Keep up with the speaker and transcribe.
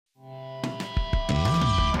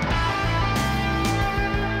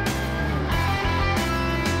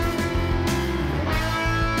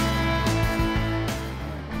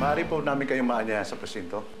maaari po namin kayong maanyaya sa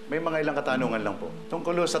presinto. May mga ilang katanungan lang po.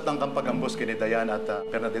 Tungkol sa tangkang pag-ambos kini Diana at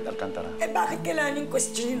Bernadette Alcantara. Bakit kailangan yung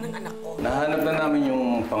questionin ng anak ko? Nahanap na namin yung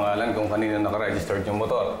pangalan kung kanino nakaregistered yung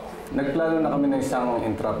motor. Nagplano na kami ng isang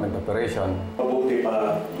entrapment operation. Mabuti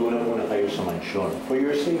pa, tuna muna kayo sa mansyon. For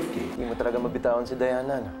your safety. Hindi mo talaga mabitawan si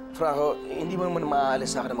Diana, no? Franco, hindi mo naman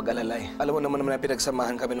maaalis sa akin na mag-alalay. Alam mo naman na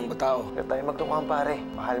pinagsamahan kami ng batao. Kaya tayo magtukuhan, pare.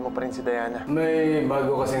 Mahal mo pa rin si Diana. May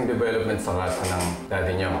bago kasing development sa kaso ng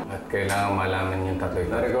daddy niyo. At kailangan malaman yung tatlo.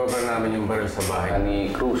 Na-recover namin yung baril sa bahay ni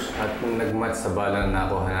Cruz. At nag-match sa bala na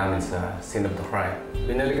nakuha namin sa scene of the crime.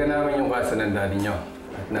 Binalikan namin yung kaso ng daddy niyo.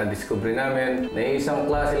 At na-discover namin na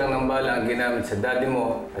isang klase lang ng bala ang ginamit sa daddy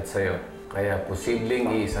mo at sa'yo. Kaya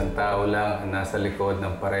posibleng isang tao lang ang nasa likod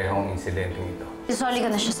ng parehong insidenteng ito. Isoli ko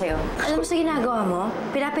na siya sa'yo. Alam mo sa ginagawa mo,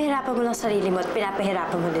 pinapahirapan mo lang sarili mo at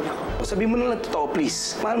pinapahirapan mo din ako. Sabi mo na lang totoo,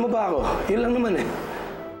 please. Mahal mo ba ako? Yun lang naman eh.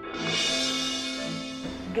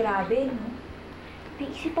 Grabe, no?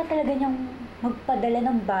 Naisip pa talaga niyang magpadala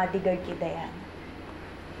ng bodyguard kay Diana.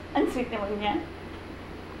 Ang sweet naman niya.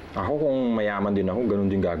 Ako kung mayaman din ako, ganun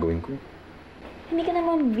din gagawin ko. Hindi ka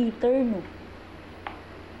naman bitter, no?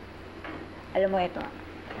 Alam mo ito,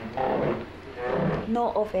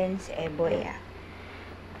 no offense, boy,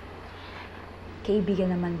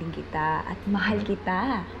 kaibigan naman din kita at mahal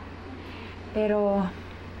kita. Pero,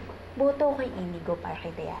 boto ko kay Inigo para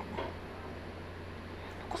kay Diana.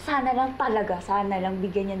 Kung sana lang talaga, sana lang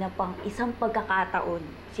bigyan niya na pang isang pagkakataon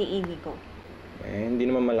si Inigo.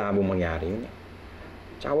 Hindi naman malabong mangyari yun eh.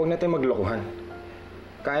 Tsaka huwag natin maglokohan.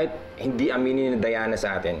 Kahit hindi aminin ni Diana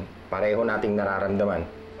sa atin, pareho nating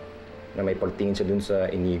nararamdaman na may pagtingin siya dun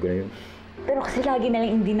sa Inigo na yun. Pero kasi lagi na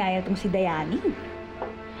lang in denial itong si Diana.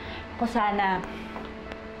 Kung sana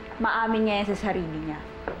maamin niya yan sa sarili niya.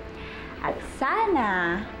 At sana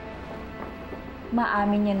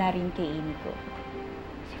maamin niya na rin kay Inigo.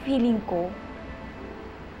 Kasi feeling ko,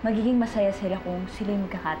 magiging masaya sila kung sila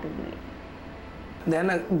yung magkakatuloy.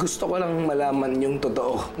 Diana, gusto ko lang malaman yung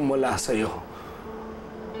totoo mula sa'yo.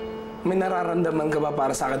 May nararamdaman ka ba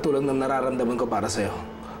para sa akin tulad ng nararamdaman ko para sa'yo?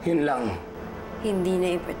 Yun lang. Hindi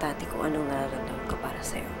na importante kung anong nararamdaman ko para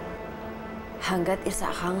sa'yo. Hanggat isa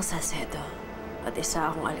kang Salcedo at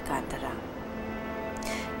isa akong Alcantara,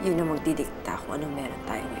 yun ang magdidikta kung anong meron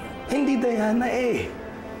tayo ngayon. Hindi, Diana eh.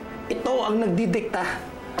 Ito ang nagdidikta.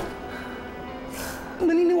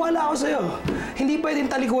 Naniniwala ako sa'yo. Hindi pwedeng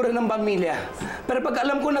talikuran ng pamilya. Pero pag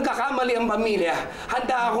alam ko nagkakamali ang pamilya,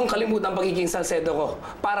 handa akong kalimutan pagiging Salcedo ko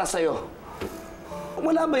para sa'yo.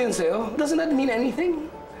 Wala ba yun sa'yo? Doesn't that mean anything?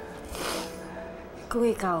 Kung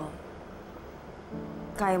ikaw,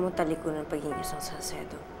 kaya mong talikuran ng pagiging isang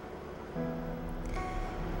Salcedo,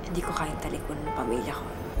 hindi ko kayang talikuran ng pamilya ko.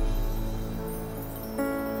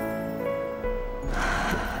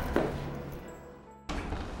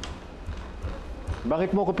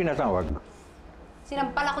 Bakit mo ko pinatawag?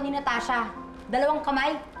 Sinampal ako ni Natasha. 2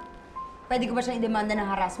 kamay. Pwede ko ba siyang i-demanda ng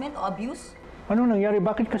harassment o abuse? Ano nangyari?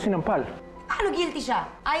 Bakit ka sinampal? Paano guilty siya?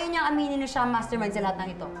 Ayaw niyang aminin na siya ang mastermind sa lahat ng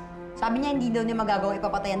ito. Sabi niya hindi daw niya magagawang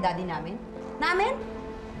ipapatay ang daddy namin. Namin?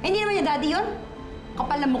 Hindi naman niya daddy yun.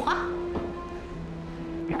 Kapal na mukha.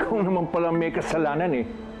 Ikaw naman pala may kasalanan eh.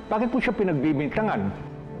 Bakit mo siya pinagbibintangan?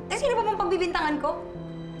 Eh, sino ba bang pagbibintangan ko?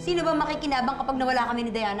 Sino ba makikinabang kapag nawala kami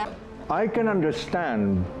ni Diana? I can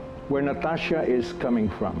understand where Natasha is coming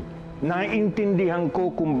from. Naiintindihan ko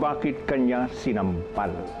kung bakit kanya sinampal.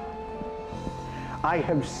 I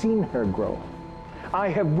have seen her grow. I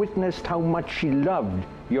have witnessed how much she loved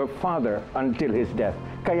your father until his death.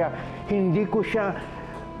 Kaya hindi ko siya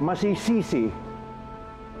masisisi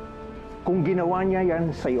kung ginawa niya yan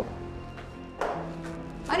sa'yo.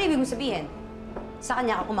 Ano ibig mo sabihin? Sa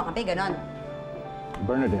kanya ako kumakampi, ganon?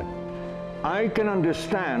 Bernadette, I can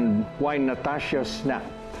understand why Natasha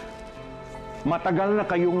snapped. Matagal na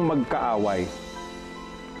kayong magkaaway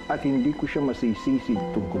at hindi ko siya masisisi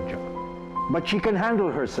tungkol siya. But she can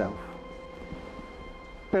handle herself.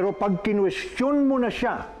 Pero pag kinwestiyon mo na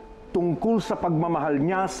siya tungkol sa pagmamahal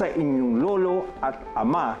niya sa inyong lolo at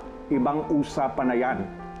ama, ibang usapan na yan.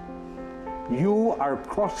 You are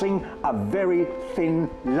crossing a very thin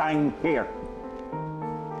line here.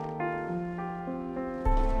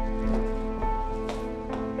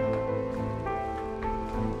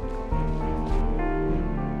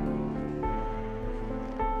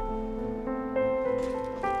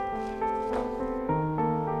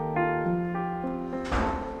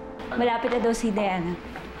 Malapit na daw si Diana.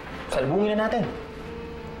 Salubungin na natin.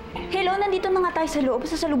 Hello, nandito na nga tayo sa loob.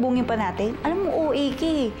 Sasalubungin pa natin. Alam mo, OA ka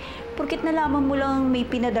eh. Porkit nalaman mo lang may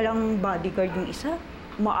pinadalang bodyguard yung isa,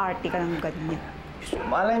 maarte ka ng ganyan.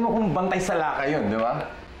 Malay mo kung bantay sa laka yun, di ba?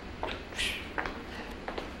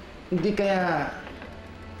 Hindi kaya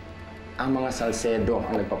ang mga Salcedo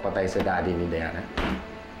ang nagpapatay sa daddy ni Diana?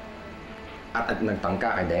 At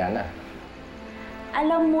nagtangka kay Diana?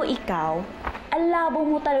 Alam mo ikaw, ang labo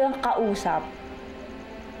mo talagang kausap.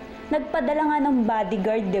 Nagpadala nga ng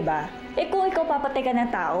bodyguard, di ba? Eh kung ikaw papatay ka ng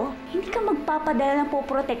tao, hindi ka magpapadala ng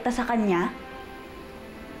poprotekta sa kanya.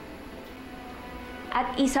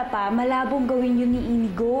 At isa pa, malabong gawin yun ni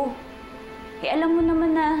Inigo. Eh alam mo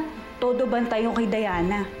naman na todo bantay yung kay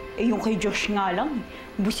Diana. Eh yung kay Josh nga lang,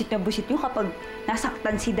 busit na busit yung kapag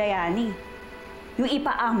nasaktan si Diana. Yung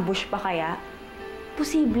ipa-ambush pa kaya,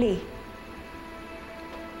 posible.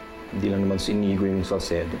 Hindi lang naman si Inigo yung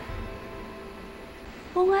Salcedo.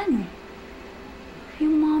 Oo nga no.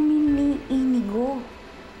 Yung mami ni Inigo,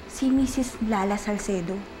 si Mrs. Lala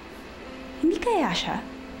Salcedo. Hindi kaya siya?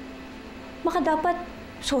 Baka dapat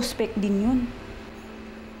suspect din yun.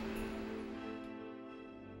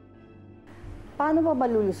 Paano ba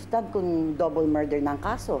malulusutan kung double murder ng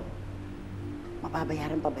kaso?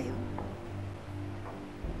 Mapabayaran pa ba yun?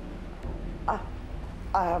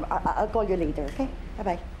 I'll call you later, okay?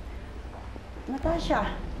 Bye-bye. Natasha,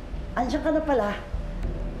 andiyan ka na pala.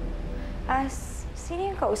 Sino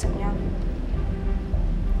yung kausap niya?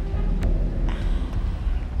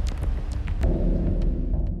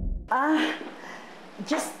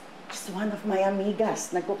 Just one of my amigas.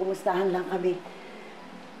 Nagkukumustahan lang kami.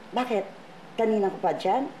 Bakit? Kanina ko pa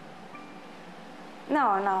dyan?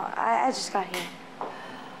 No. I just got here.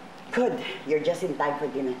 Good. You're just in time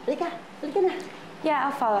for dinner. Halika na.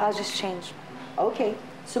 Yeah, I'll follow. I'll just change. Okay.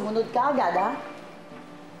 Sumunod ka agad, ha?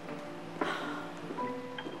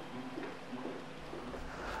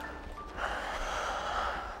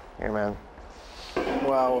 Here, man.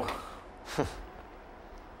 Wow.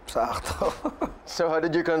 Sakto. So, how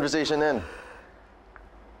did your conversation end?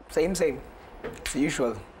 Same. As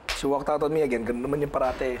usual. She walked out on me again. Ganun naman yung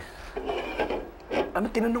parate.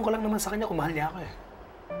 Tinanong ko lang naman sa kanya kung mahal niya ako eh.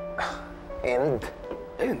 And?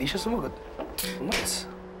 Ayun, di siya sumagot. Umalis.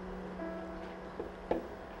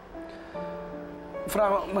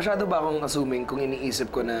 Fra, masyado ba akong assuming kung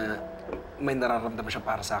iniisip ko na may nararamdaman siya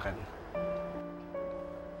para sa akin?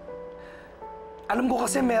 Alam ko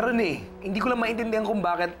kasi meron eh. Hindi ko lang maintindihan kung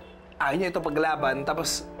bakit ayaw niya ito paglaban,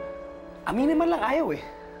 tapos aminin man lang ayaw eh.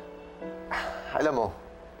 Alam mo,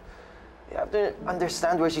 you have to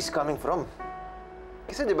understand where she's coming from.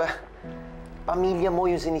 Kasi di ba, pamilya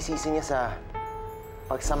mo yung sinisisi niya sa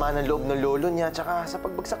pagsama ng loob ng lolo niya tsaka sa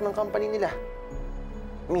pagbagsak ng company nila.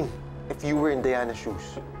 I mean, if you were in Diana's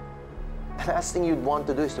shoes, the last thing you'd want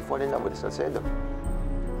to do is to fall in love with Salcedo.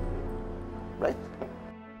 Right?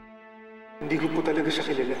 Hindi ko po talaga siya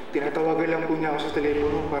kilala. Tinatawagan lang po niya ako sa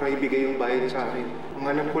telepono para ibigay yung bayad sa akin. Ang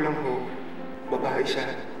alam ko lang po, babae siya.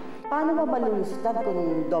 Paano ba malulusutan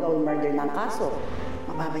kung double murder ng kaso?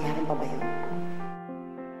 Mababayaran pa ba yun?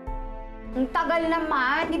 Ang tagal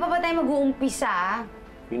naman. Di pa ba tayo mag-uumpisa?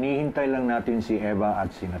 Hinihintay lang natin si Eva at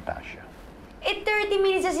si Natasha. 30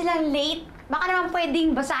 minutes na silang late. Baka naman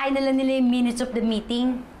pwedeng basahin na lang nila yung minutes of the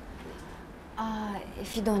meeting.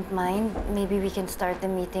 If you don't mind, maybe we can start the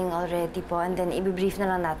meeting already po and then i-brief na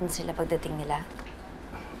lang natin sila pagdating nila.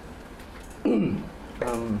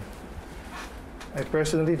 I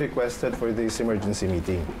personally requested for this emergency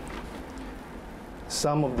meeting.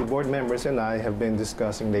 Some of the board members and I have been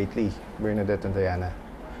discussing lately, Bernadette and Diana.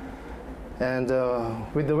 And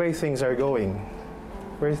with the way things are going,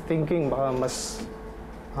 we're thinking baka mas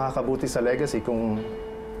makakabuti sa legacy kung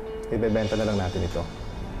ibebenta na lang natin ito.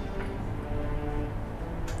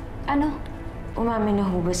 Ano? Umamin na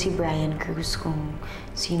ho ba si Brian Cruz kung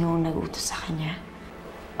sino ang nag-utos sa kanya?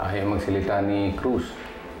 Ayaw magsalita ni Cruz.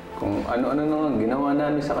 Kung ano-ano nang ginawa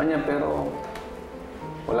namin sa kanya, pero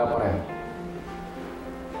wala pa rin.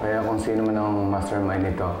 Kaya kung sino man ang mastermind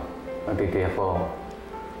nito, matitiyak ko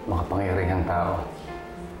makapangyarihang tao.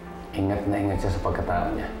 Ingat na ingat siya sa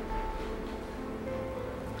pagkatao niya.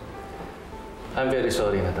 I'm very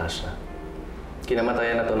sorry, Natasha.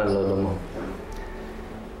 Kinamatayan na to ng lolo mo.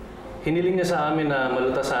 Hiniling niya sa amin na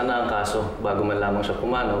malutas sana ang kaso bago man lamang siya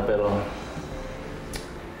pumanaw, pero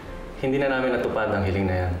hindi na namin natupad ang hiling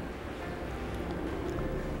na yan.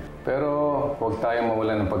 Pero huwag tayong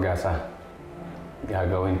mawalan ng pag-asa.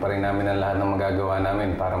 Gagawin pa rin namin ang lahat ng magagawa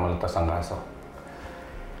namin para malutas ang kaso.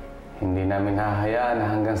 Hindi namin hahayaan na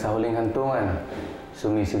hanggang sa huling hantungan,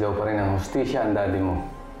 sumisigaw pa rin ang hustisya ang daddy mo,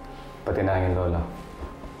 pati na yung lolo.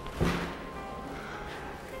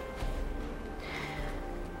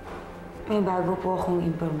 May bago po akong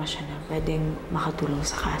impormasyon na pwedeng makatulong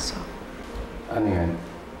sa kaso. Ano yan?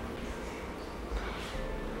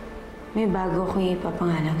 May bago akong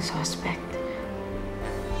ipapangalang suspect.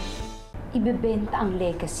 Ibebenta ang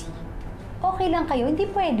legacy Okay lang kayo? Hindi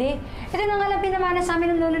pwede. Ito na nga lang pinamana sa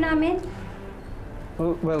amin ng lolo namin.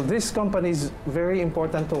 Well, this company is very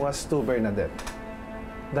important to us too, Bernadette.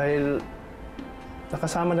 Dahil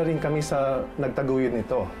nakasama na rin kami sa nagtaguyod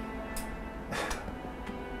nito.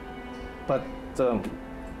 But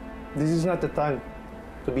this is not the time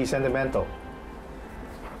to be sentimental.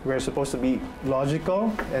 We're supposed to be logical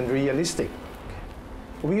and realistic.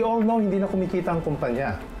 We all know hindi na kumikita ang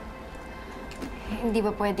kumpanya. Hindi ba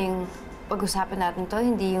pwedeng pag-usapan natin to?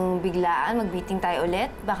 Hindi yung biglaan, mag-meeting tayo ulit?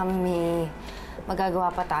 Baka may magagawa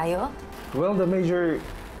pa tayo? Well, the major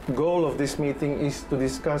goal of this meeting is to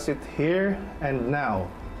discuss it here and now.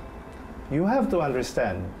 You have to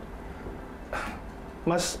understand,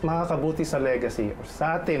 mas makakabuti sa legacy o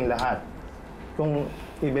sa atin lahat kung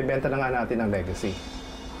ibebenta na nga natin ang legacy.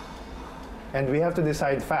 And we have to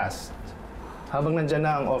decide fast habang nandyan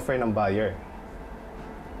na ang offer ng buyer.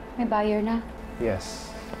 May buyer na?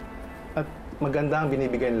 Yes. At maganda ang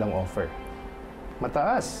binibigay nilang offer.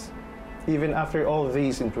 Mataas, even after all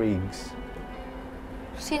these intrigues.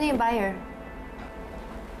 Sino yung buyer?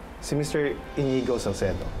 Si Mr. Inigo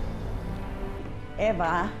Salcedo.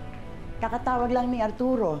 Eva, kakatawag lang ni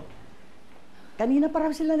Arturo. Kanina pa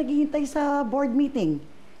raw sila naghihintay sa board meeting.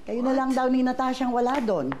 Kayo na lang daw ni Natasha ang wala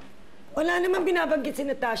doon. Wala naman binabanggit si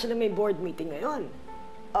Natasha na may board meeting ngayon.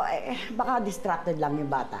 Oh, baka distracted lang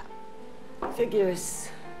yung bata.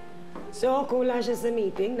 Figures. So, kung wala siya sa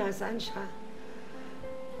meeting, nasaan siya?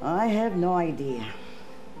 I have no idea.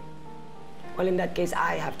 Well, in that case,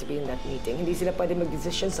 I have to be in that meeting. Hindi sila pwede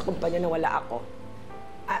mag-desisyon sa kumpanya na wala ako.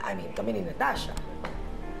 I mean, kami ni Natasha.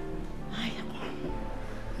 Ay, ako.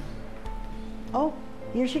 Oh,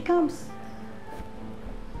 here she comes.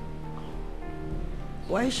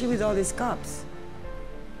 Why is she with all these cops?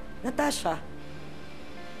 Natasha?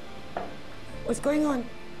 What's going on?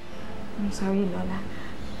 I'm sorry, Lola.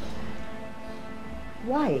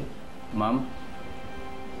 Why? Ma'am,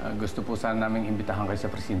 gusto po sana naming imbitahan kayo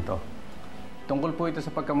sa presinto. Tungkol po ito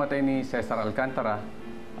sa pagkamatay ni Cesar Alcantara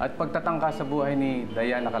at pagtatangka sa buhay ni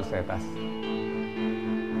Diana Calcetas.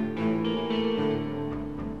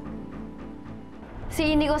 Si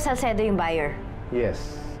Inigo Salcedo yung buyer.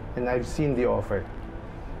 Yes, and I've seen the offer.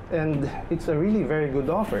 And it's a really very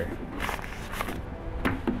good offer.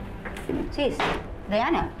 Sis,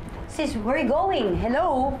 Diana. Sis, where are you going?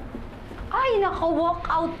 Hello? Ay, naka-walk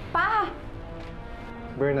out pa.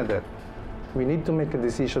 Bernadette, we need to make a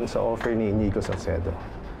decision sa offer ni Inigo Salcedo.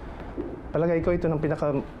 Palagay ko ito ng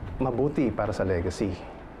pinaka-mabuti para sa legacy.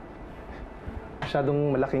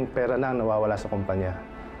 Masyadong malaking pera na ang nawawala sa kumpanya.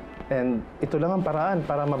 And ito lang ang paraan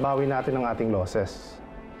para mabawi natin ang ating losses.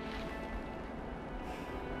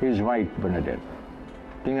 He's right, Bernadette.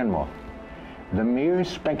 Tingnan mo, the mere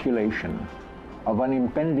speculation of an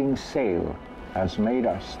impending sale has made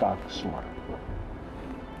our stock soar.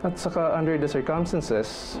 At saka, under the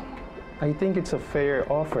circumstances, I think it's a fair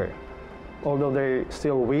offer. Although they're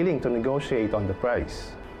still willing to negotiate on the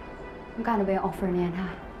price. Magkano ba yung offer na yan, ha?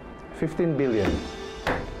 15 billion.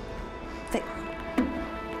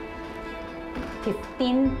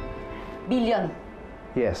 15 billion.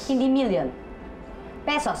 Yes. Hindi million.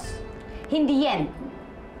 Pesos. Hindi yen.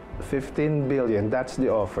 15 billion, that's the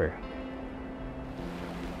offer.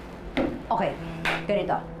 Okay,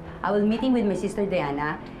 ganito. I will meeting with my sister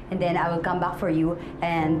Diana, and then I will come back for you,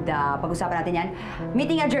 and pag-usapan natin yan.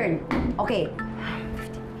 Meeting adjourned. Okay.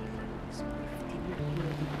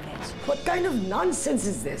 What kind of nonsense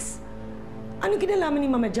is this? Ano kinalaman ni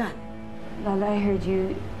Mama dyan? Lola, I heard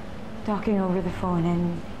you talking over the phone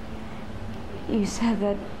and you said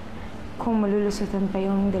that kung malulusutan pa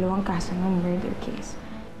yung dalawang kaso ng murder case.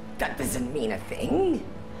 That doesn't mean a thing.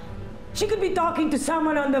 She could be talking to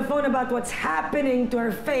someone on the phone about what's happening to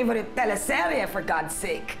her favorite teleserye, for God's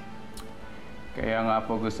sake. Kaya nga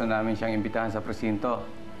po gusto namin siyang imbitahan sa presinto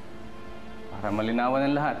para malinawan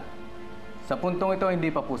ang lahat. Sa puntong ito,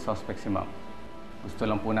 hindi pa po suspect si Ma'am. Gusto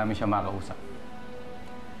lang po namin siya makausap.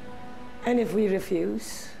 And if we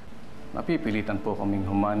refuse? Mapipilitan po kaming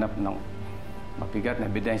humanap ng mabigat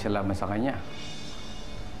na ebidensya laban sa kanya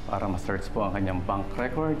para ma-search po ang kanyang bank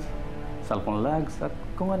records, cellphone logs, at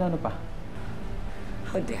kung ano-ano pa.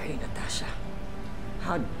 How dare you, Natasha?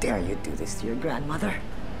 How dare you do this to your grandmother?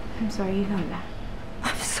 I'm sorry, Lola.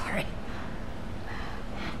 I'm sorry.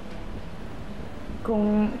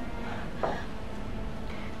 Kung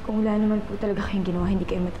wala naman po talaga kayong ginawa, hindi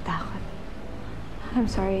kayo matatakot. I'm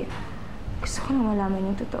sorry. Gusto ko lang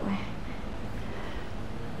malaman yung totoo eh.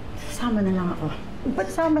 Sama na lang ako. Ba't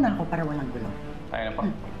sama na ako para walang gulo? Tayo na po.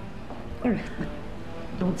 Alright, but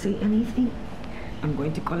don't say anything. I'm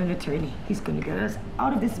going to call an attorney. He's going to get us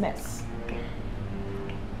out of this mess. Okay.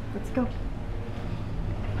 Let's go.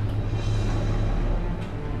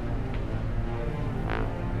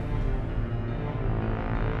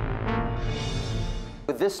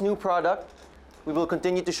 With this new product, we will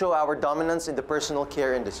continue to show our dominance in the personal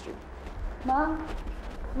care industry. Ma'am,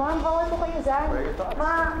 bawal po kayo dyan.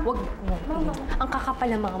 Ma'am! Huwag mo. Ang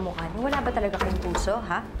kakapal ng mga mukha niyo. Wala ba talaga kayong puso,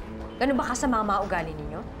 ha? Ganun ba kasama ang mga ugali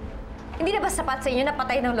ninyo? Hindi na ba sapat sa inyo na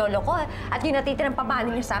patay ng lolo ko at yung natitirang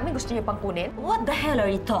pamahanin niyo sa amin, gusto niyo pang kunin? What the hell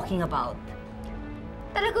are you talking about?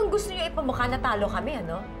 Talagang gusto niyo ipamukha na talo kami,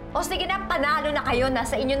 ano? O sige na, panalo na kayo,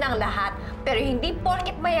 nasa inyo na ang lahat. Pero hindi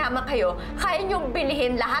porket mayaman kayo, kaya niyong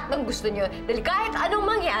bilihin lahat ng gusto niyo. Dahil kahit anong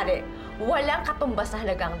mangyari, walang katumbas na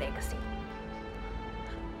halagang legacy.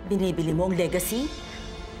 Binibili mo ang legacy?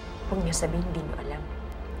 Huwag niyo sabihin, hindi niyo alam.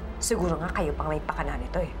 Siguro nga kayo pang may pakana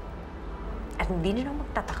nito eh. At hindi niyo na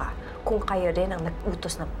magtataka kung kayo rin ang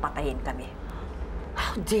nag-utos na patayin kami.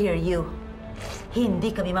 How dare you?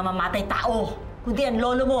 Hindi kami mamamatay tao, kundi ang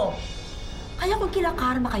lolo mo. Kaya kung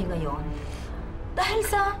kinakarma kayo ngayon, dahil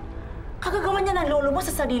sa kagagawa niya ng lolo mo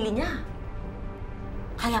sa sarili niya.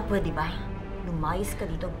 Kaya pwede ba, lumayas ka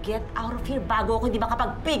dito, get out of here bago ako hindi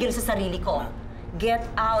makapagpigil sa sarili ko. Get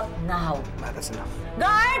out now. Ma, that's enough.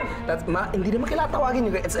 Guard! Ma, hindi naman kailangan tawagin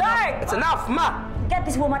niyo. It's enough. Guard! It's enough, Ma! Get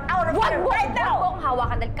this woman out of here right now! Huwag mo akong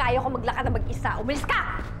hawakan dahil kaya ko maglakad na mag-isa. Umalis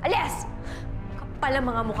ka! Alis! Kapal ang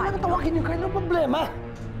mga mukha Kailangan tawagin niyo, Carl. Ano problema?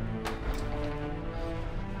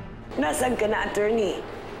 Nasaan ka na, attorney?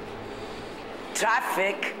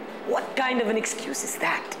 Traffic? What kind of an excuse is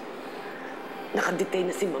that? Nakadetain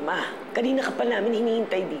na si Mama. Kanina ka pa namin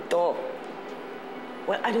hinihintay dito.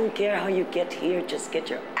 Well, I don't care how you get here. Just get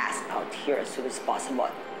your ass out here as soon as possible.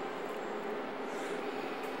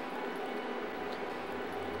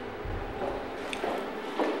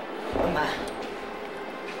 Mama,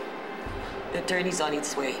 the attorney's on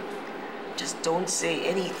its way. Just don't say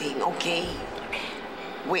anything, okay?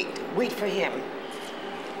 Wait for him.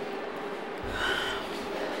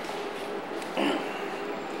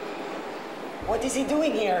 What is he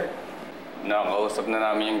doing here? Nakakausap na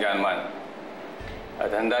namin yung gunman.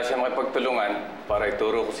 At handa siya makipagtulungan para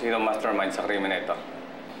ituro kung sino mastermind sa krimen na ito.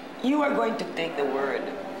 You are going to take the word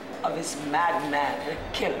of this madman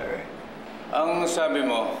killer. Ang sabi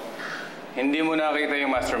mo, hindi mo nakita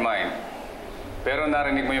yung mastermind. Pero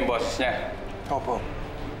narinig mo yung boses niya. Opo.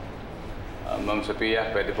 Ma'am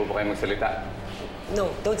Sophia, pwede po ba kayo magsalita?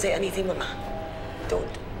 No, don't say anything, Mama. Don't.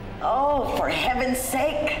 Oh, for heaven's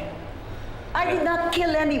sake! I did not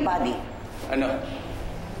kill anybody. Ano?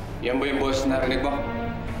 Yan ba yung boses na narinig mo?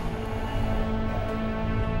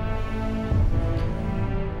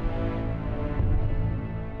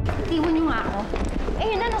 Iwan niyo nga ako. Eh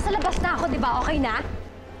yun na, nasa labas na ako, di ba? Okay na?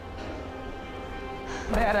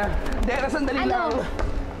 Diana, sandali lang.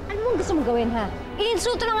 Ano mong gusto mong gawin, ha?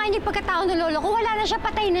 Ininsulto na nga niyo yung pagkatao ng lolo ko. Wala na siya,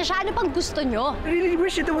 patay na siya. Ano pang gusto niyo? I really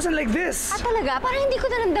wish it wasn't like this. Ah, talaga? Parang hindi ko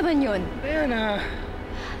naramdaman yun. Diana.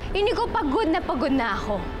 Hindi ko pagod na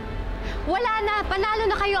ako. Wala na, panalo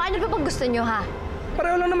na kayo. Ano pa pang gusto niyo, ha?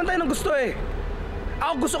 Pareho lang naman tayo ng gusto eh.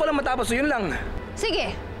 Ako gusto ko lang matapos, so yun lang.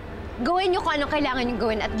 Sige, gawin niyo kung anong kailangan niyong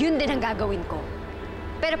gawin at yun din ang gagawin ko.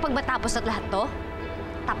 Pero pag matapos at lahat to,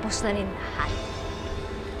 tapos na rin lahat.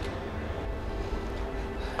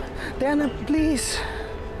 Diana, please.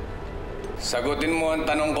 Sagutin mo ang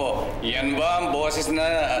tanong ko. Yan ba ang boses na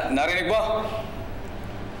narinig mo?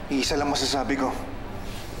 Isa lang masasabi ko.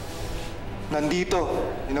 Nandito,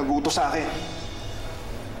 yung nag-utos sa akin.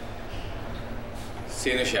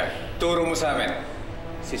 Sino siya? Turo mo sa amin.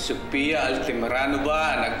 Si Sophia Altamirano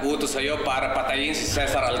ba ang nag-utos sa'yo para patayin si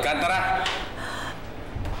Cesar Alcantara?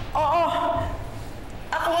 Oo!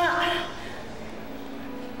 Ako nga!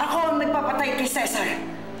 Ako ang nagpapatay kay Cesar!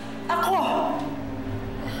 Ako!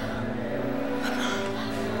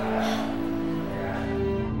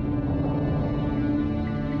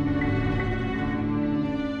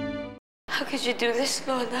 How could you do this,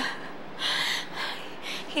 Lola?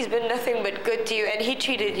 He's been nothing but good to you, and he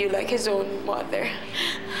treated you like his own mother.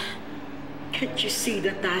 Can't you see,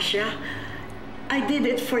 Natasha? I did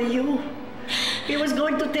it for you. He was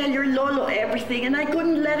going to tell your lolo everything, and I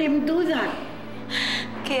couldn't let him do that.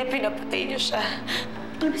 Kaya pinapatay niyo siya.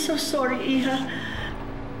 I'm so sorry, Iha.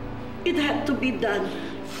 It had to be done.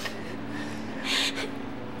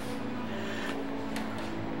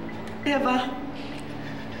 Eva,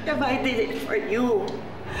 I did it for you.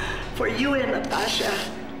 For you and Natasha.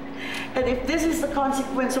 And if this is the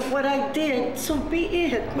consequence of what I did, so be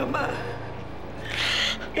it. Mama.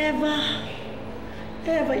 Eva,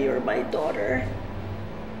 you're my daughter.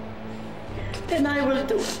 And I will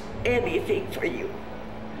do anything for you.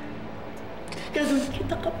 Ganun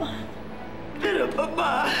kita ka ba? Pero,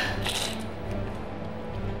 Mama.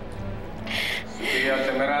 Sophia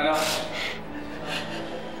Altamirano.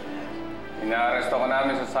 Inaaresto Inaresto ka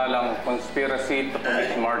namin sa salang conspiracy to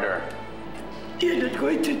commit murder. You're not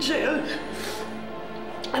going to jail.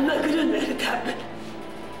 I'm not gonna let it happen.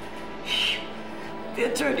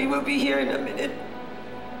 The attorney will be here in a minute.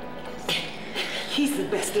 He's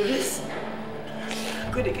the best there is.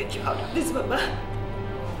 I'm gonna get you out of this, Mama.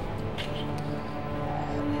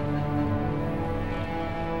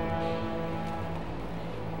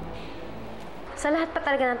 Sa lahat pa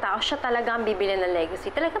talaga ng tao, siya talaga ang bibili ng legacy.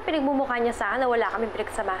 Talagang pinagmumukha niya sa akin na wala kami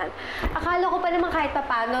pinagsamahan. Akala ko pa naman kahit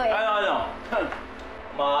papano eh. Ano?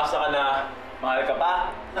 Umaasa ka na mahal ka pa?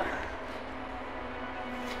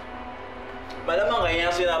 Malamang kaya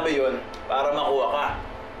niyang sinabi yun para makuha ka.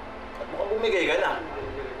 At mukhang bumigay ka na.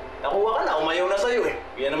 Nakuha ka na, umayaw na sa'yo eh.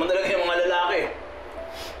 Yan naman talaga yung mga lalaki.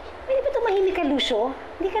 Pwede ba tumahimik ka, Lucio?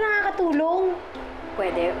 Hindi ka nakakatulong.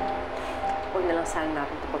 Pwede. Huwag na lang sana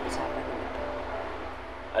natin ito pag-usapan.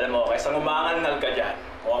 Alam mo, kaysa umangal ka dyan,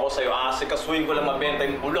 kung ako sa'yo, aasikasuhin ko lang mabenta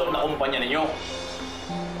yung bulok na kumpanya ninyo.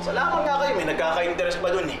 Salamat nga kayo, may nagkaka-interest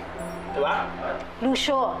pa dun eh. Diba?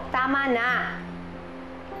 Lucio, tama na.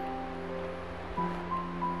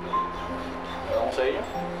 Ewan ko sa inyo.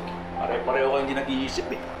 Pare-pareho kayo hindi nag-iisip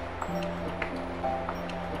eh.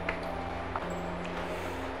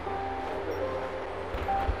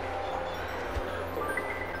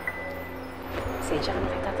 Pasensya ka na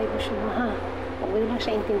kay Tatay Lucio mo, ha? Huwag mo naman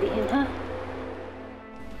siya intindihin, ha?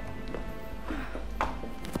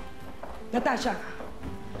 Natasha!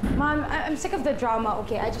 Mom, I'm sick of the drama,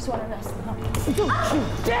 okay? I just want to rest now. Don't you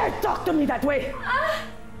dare talk to me that way!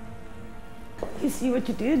 You see what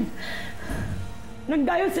you did?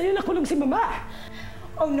 Nagdayon sa'yo nakulong si Mama!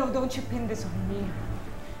 Oh no, don't you pin this on me.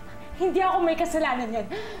 Hindi ako may kasalanan yan.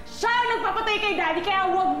 Siya ang nagpapatay kay Daddy, kaya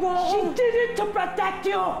huwag mo She did it to protect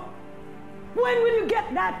you! When will you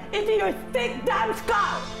get that into your thick damn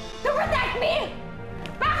skull? To protect me?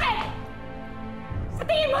 Bakit? Sa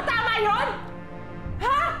tingin mo tama yun?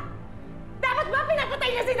 Ha? Dapat ba pinapatay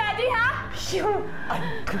niya si Daddy, ha? You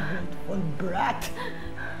ungrateful brat!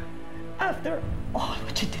 After all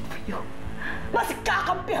what she did for you, mas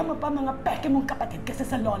kakampihan mo pa mga peke mong kapatid kasi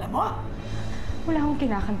sa lola mo? Wala akong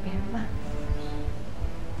kinakampihan, Ma.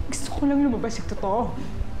 Gusto ko lang lumabas yung totoo.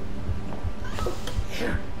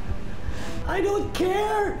 I don't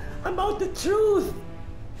care about the truth.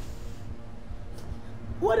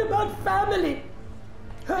 What about family?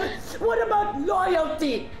 Huh? What about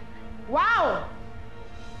loyalty? Wow!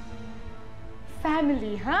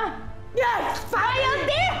 Family, huh? Yes, family!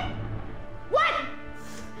 Loyalty? What?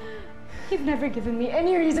 You've never given me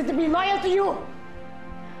any reason to be loyal to you.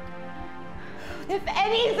 If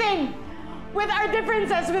anything, with our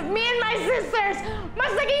differences, with me and my sisters,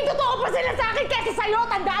 mas naging totoo pa sila sa akin kaysa sa'yo.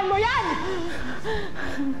 Tandaan mo yan!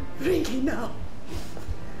 Really now?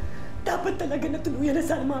 Dapat talaga natuluyan na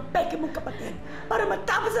sana mga peke mong kapatid para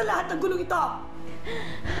matapos na lahat ng gulong ito.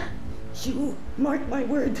 You, mark my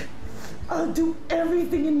word, I'll do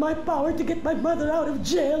everything in my power to get my mother out of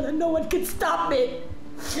jail and no one can stop me.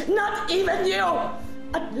 Not even you!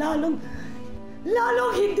 At lalong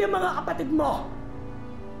hindi mga kapatid mo.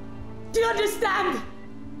 Do you understand?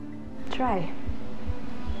 Try.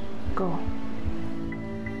 Go.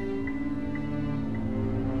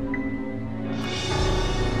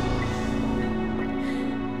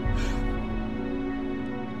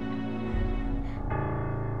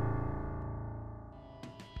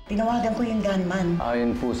 Tinawagan ko yung gunman.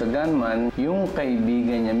 Ayon po sa gunman, yung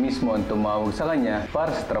kaibigan niya mismo ang tumawag sa kanya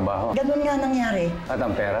para sa trabaho. Ganun nga nangyari. At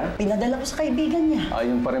ang pera? Pinadala ko sa kaibigan niya.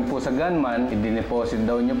 Ayon pa rin po sa gunman, i-deposit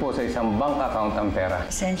daw niya po sa isang bank account ang pera.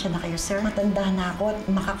 Pasensya na kayo, sir. Matanda na ako at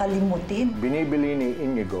makakalimutin. Binibili ni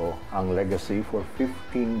Inigo ang legacy for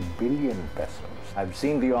 15 billion pesos. I've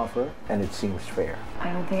seen the offer and it seems fair.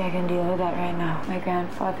 I don't think I can deal with that right now. My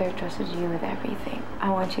grandfather trusted you with everything.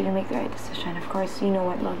 I want you to make the right decision. Of course, you know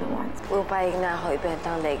what Lola wants. Pupayag na ako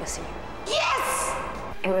ibenta ang legacy. Yes!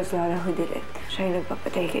 It was Lola who did it. Siya yung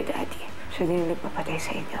nagpapatay kay Daddy. Siya din yung nagpapatay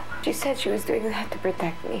sa inyo. She said she was doing that to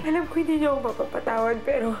protect me. Alam ko hindi niyo ako mapapatawad,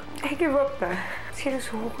 pero I give up na.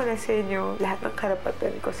 Sinusuko ko na sa inyo lahat ng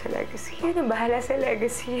karapatan ko sa legacy. Yun ang bahala sa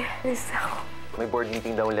legacy. Alis ako. May board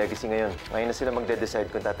meeting daw ang legacy ngayon. Ngayon na sila magde-decide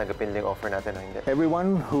kung tatanggapin nila yung offer natin o hindi.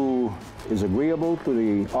 Everyone who is agreeable to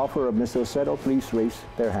the offer of Mr. Cesar, please raise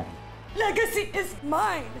their hand. Legacy is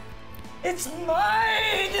mine! It's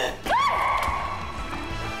mine!